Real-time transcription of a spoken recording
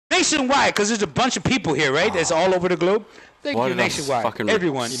nationwide, because there's a bunch of people here, right? That's all over the globe. Thank you, nationwide.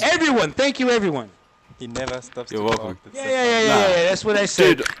 Everyone. Thank you, everyone. He never stops. You're welcome. Yeah. That's what I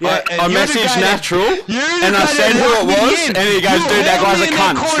said. Dude, yeah, I messaged Natural, and I said who it was, and he goes, dude, that guy's a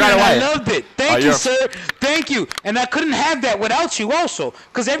cunt, straight away. I loved it. Thank you, sir. Thank you. And I couldn't have that without you also,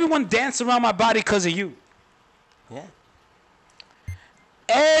 because everyone danced around my body because of you. Yeah.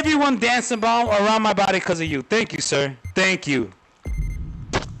 Everyone dancing around my body because of you. Thank you, sir. Thank you.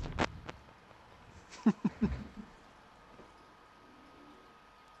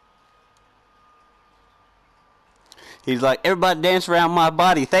 He's like, everybody dance around my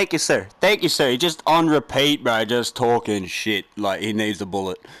body. Thank you, sir. Thank you, sir. He's just on repeat, bro. Just talking shit. Like, he needs a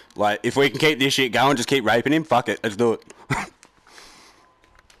bullet. Like, if we can keep this shit going, just keep raping him. Fuck it. Let's do it. He's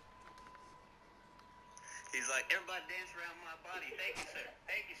like, everybody dance around my body. Thank you, sir.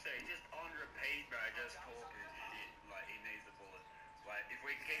 Thank you, sir. He's just on repeat, bro. Just talking shit. Like, he needs a bullet. Like, if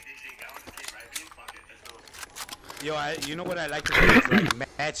we can keep this shit going, just keep raping him. Fuck it. Let's do it. Yo, you know what I like to do is,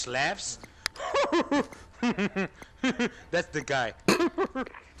 like, match laughs? That's the guy.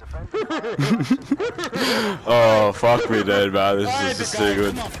 Oh, fuck me, dude, man. This is just too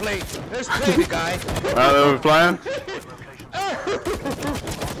good. Come on, play. Let's play the guy. Alright, then we're playing?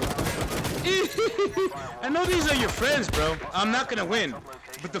 I know these are your friends, bro. I'm not gonna win.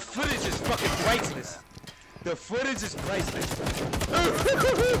 But the footage is fucking priceless. The footage is priceless.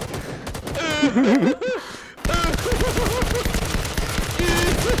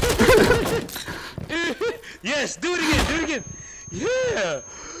 Yes, do it again. Yeah.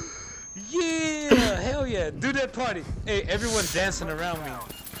 Hell yeah. Do that party. Hey, everyone's dancing around me.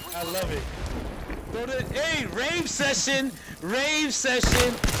 I love it. Hey, rave session.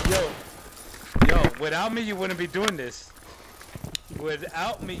 Yo, without me, you wouldn't be doing this.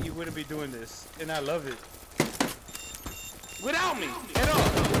 Without me, you wouldn't be doing this. And I love it. Without me,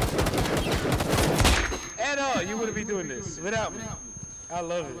 at all, you wouldn't be doing this. Without me. I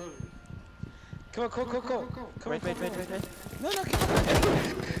love it. Come on. Wait. No, come on.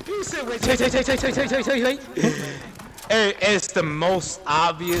 You said wait. Hey, it's the most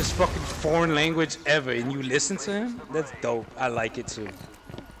obvious fucking foreign language ever, and you listen to him? That's dope. I like it too.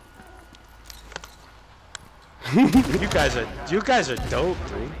 You guys are dope,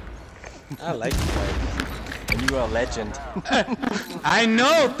 dude. I like you guys. And you are a legend. I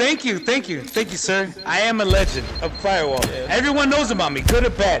know. Thank you, sir. I am a legend of Firewall. Yeah. Everyone knows about me, good or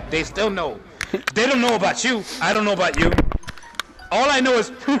bad. They still know. They don't know about you. I don't know about you. All I know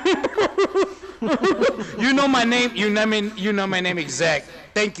is you know my name. You know my name exact.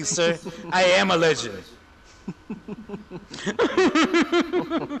 Thank you, sir. I am a legend.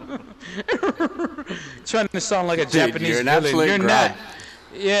 Trying to sound like a Japanese villain. You're not.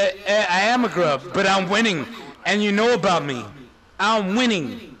 Yeah, I am a grub, but I'm winning, and you know about me. I'm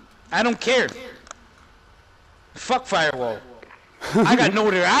winning. I don't care. Fuck Firewall. I got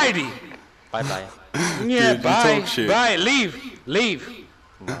notoriety. Bye. Yeah, dude, bye. Leave.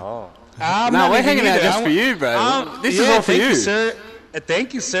 No, we're hanging out just for you, bro. This is all for you. Sir.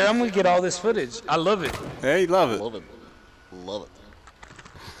 Thank you, sir. I'm gonna get all this footage. I love it. Yeah, you love it. Love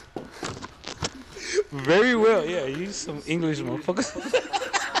it. Very well. Yeah, you some English motherfuckers.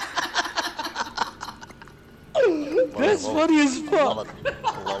 That's funny as fuck.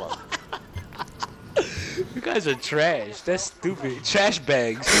 Love it. You guys are trash. That's stupid. Trash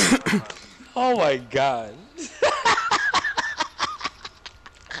bags. Oh my god.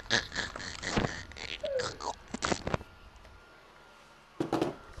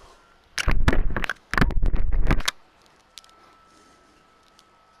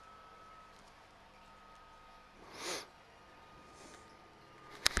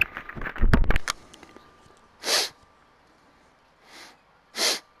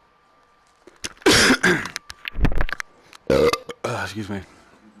 Excuse me.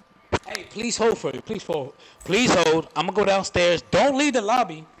 Hey, please hold for me. Please hold. I'm gonna go downstairs. Don't leave the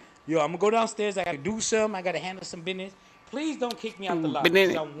lobby. Yo, I'm gonna go downstairs. I gotta do something. I gotta handle some business. Please don't kick me out the lobby.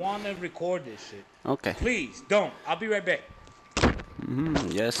 'Cause I wanna record this shit. Okay. Please don't. I'll be right back.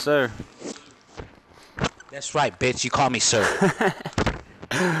 Yes, sir. That's right, bitch. You call me sir.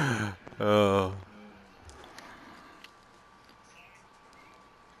 Oh.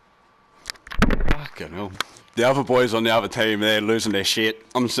 Fucking hell. The other boys on the other team, they're losing their shit.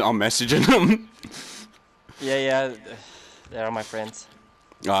 I'm messaging them. Yeah, they are my friends.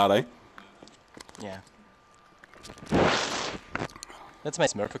 Are they? Yeah. That's my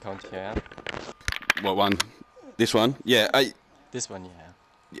Smurf account here. What one? This one? Yeah. This one,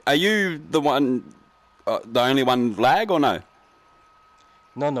 yeah. Are you the one, the only one lag or no?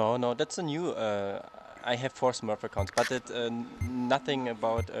 No. That's a new I have 4 Smurf accounts, but it nothing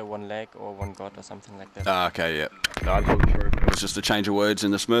about one leg or one god or something like that. Ah, okay, yeah. No, I wasn't sure if it was just a change of words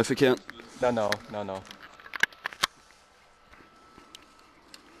in the Smurf account. No.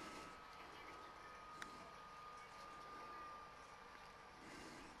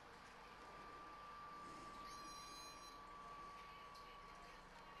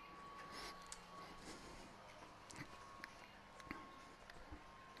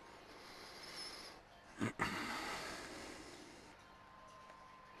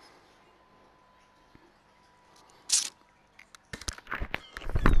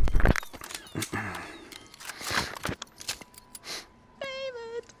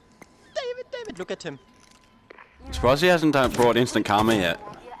 David, look at him. Surprised he hasn't brought instant karma yet.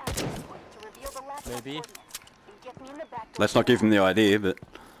 Maybe. Let's not give him the idea, but...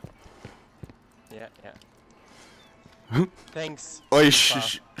 Yeah. Thanks. Oi,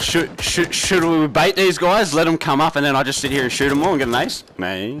 should we bait these guys, let them come up, and then I just sit here and shoot them all and get an ace?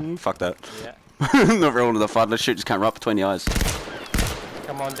 Nah, fuck that. Yeah. Not real to the fun. Let's shoot this camera up between the eyes.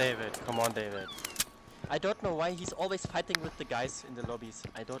 Come on, David. I don't know why he's always fighting with the guys in the lobbies.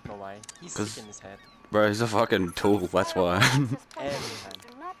 I don't know why. He's sick in his head. Bro, he's a fucking tool, that's why. Every time.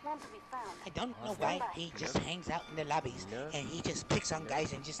 I don't know why he just hangs out in the lobbies and he just picks on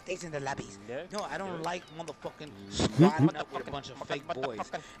guys and just stays in the lobbies. No, I don't like motherfucking squatting up with a bunch of fake boys.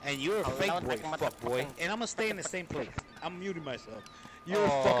 And you're a fake boy, fuck boy. And I'm gonna stay in the same place. I'm muting myself. You're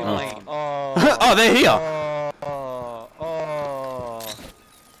fucking lame. Oh, they're here!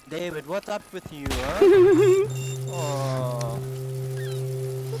 David, what's up with you, huh?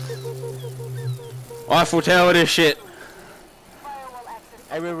 Eiffel Tower this shit.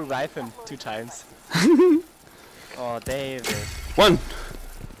 I will revive him 2 times. Oh, David. 1.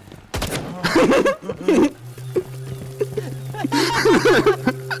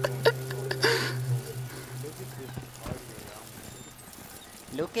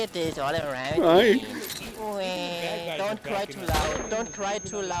 Look at this all around me. Don't cry too loud. Don't cry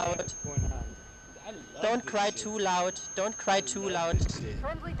too loud. Don't cry too loud. Don't cry too loud.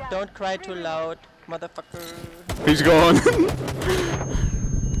 Don't cry too loud, motherfucker. He's gone.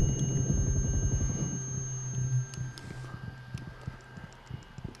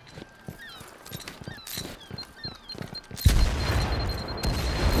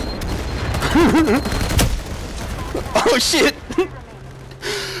 Oh shit!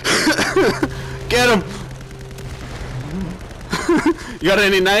 Get him! You got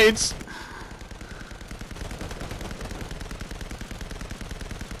any nades?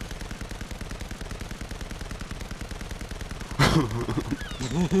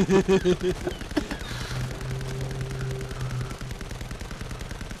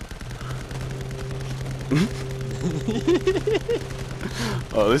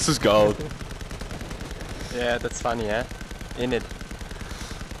 Oh, this is gold. Yeah, that's funny, eh? In it.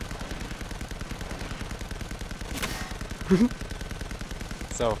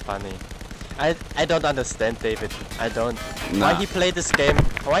 So funny. I don't understand David. I don't. Nah. Why he play this game?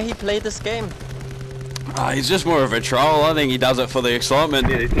 Why he play this game? He's just more of a troll. I think he does it for the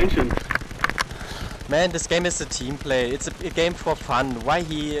excitement and the attention. Man, this game is a team play. It's a game for fun. Why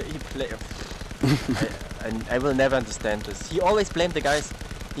he play? I will never understand this. He always blame the guys.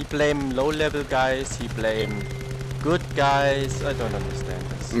 He blame low-level guys. He blame good guys. I don't understand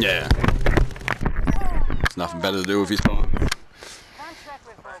this. Yeah. There's nothing better to do with his time.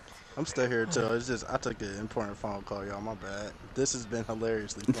 I'm still here too. It's just I took an important phone call, y'all. My bad. This has been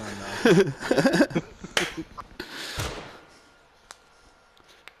hilariously fun now.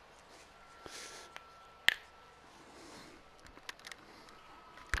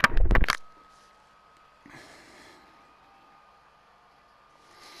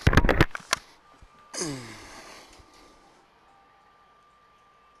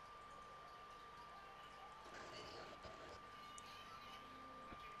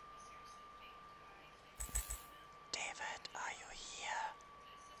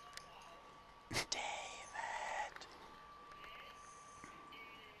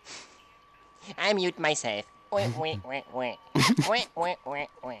 I mute myself. Wait.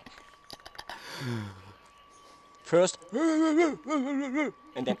 First,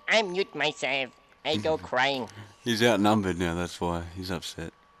 And then I mute myself. I go crying. He's outnumbered now, that's why. He's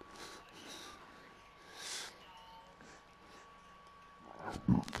upset.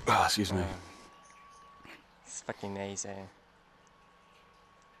 Oh, excuse me. it's fucking nice, eh?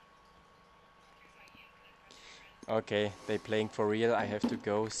 Okay, they playing for real. I have to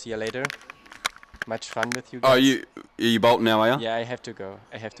go. See you later. Much fun with you guys. Oh, you bolting now, are you? Yeah, I have to go.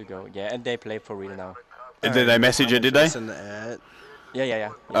 Yeah, and they play for real now. Did they message you, did they? Listen to ad. Yeah.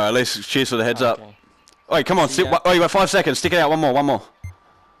 Alright, at least cheers for the heads up. Okay. Oi, come on. Oh, you got 5 seconds. Stick it out. One more.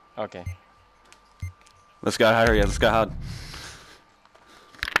 Okay. Let's go, Harry. Let's go hard.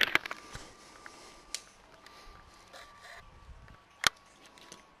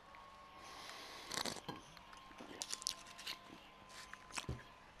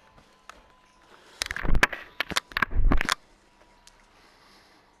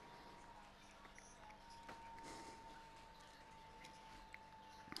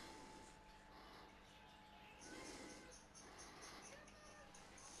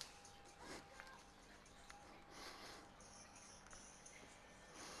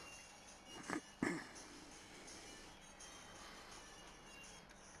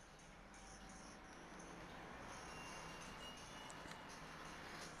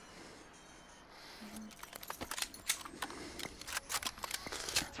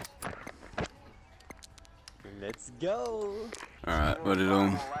 Let's go. Alright, what are you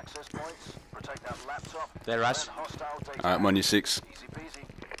doing? They rush. Alright, I'm on your 6.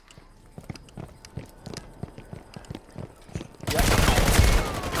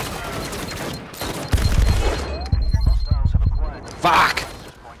 Fuck!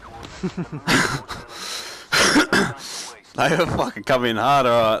 They were fucking coming hard,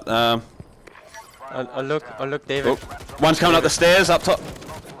 alright. Oh look, David. Oh, one's coming up the stairs, up top.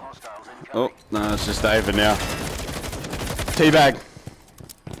 Oh, no, it's just David now. Teabag.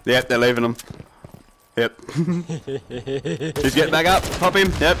 Yep, they're leaving him. Yep. He's getting back up. Pop him.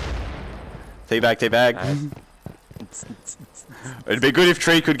 Yep. Teabag. Nice. It'd be good if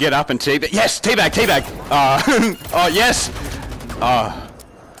Tree could get up and teabag. Yes, teabag. Oh, yes.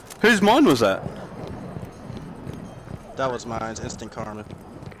 Whose mine was that? That was mine. Instant karma.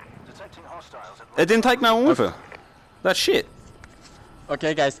 It didn't take no one with her. That's shit.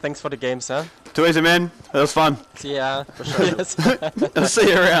 Okay, guys, thanks for the games, huh? Too easy, man. That was fun. See ya. For sure. Yes. I'll see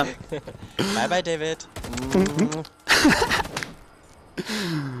you around. Bye, David. I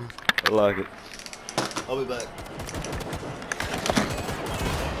like it. I'll be back. 30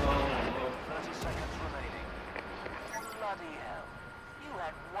 seconds remaining. Bloody hell. You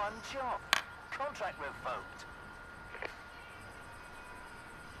had one job. Contract revoked.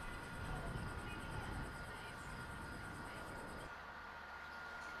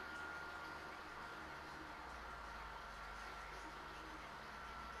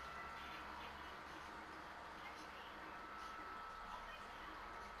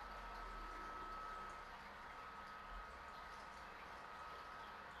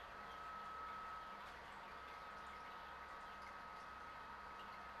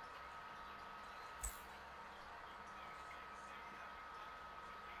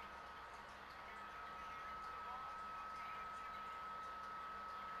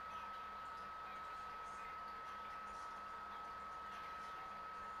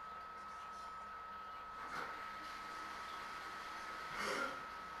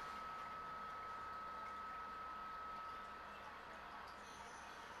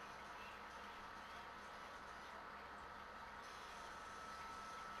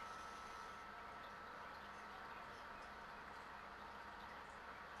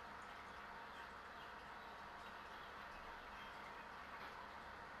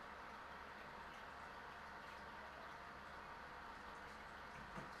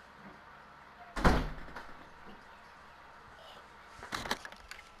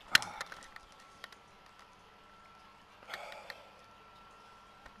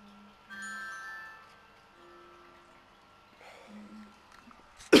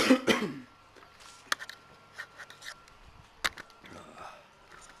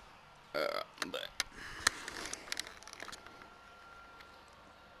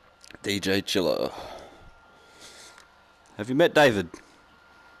 DJ Chiller. Have you met David?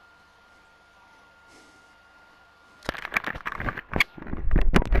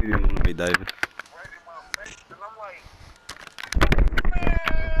 You didn't want to meet David.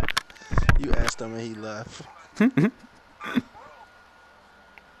 You asked him and he left.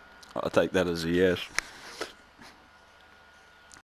 I'll take that as a yes.